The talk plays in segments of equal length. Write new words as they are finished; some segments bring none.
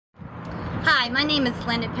Hi, my name is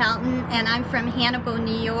Linda Pelton and I'm from Hannibal,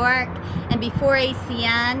 New York. And before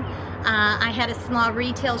ACN, I had a small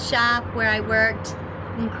retail shop where I worked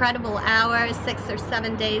incredible hours, 6 or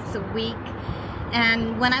 7 days a week.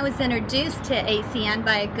 And when I was introduced to ACN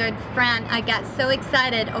by a good friend, I got so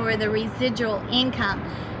excited over the residual income.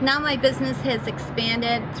 Now my business has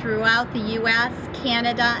expanded throughout the US,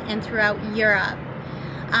 Canada, and throughout Europe.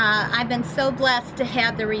 I've been so blessed to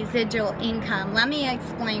have the residual income. Let me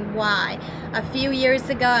explain why. A few years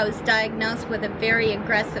ago, I was diagnosed with a very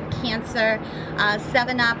aggressive cancer,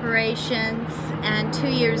 7 operations, and 2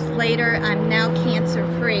 years later, I'm now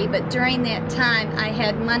cancer-free. But during that time, I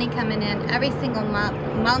had money coming in every single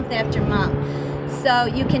month after month. So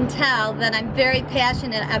you can tell that I'm very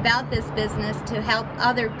passionate about this business to help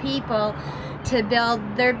other people to build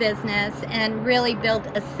their business and really build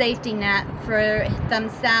a safety net for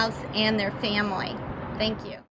themselves and their family. Thank you.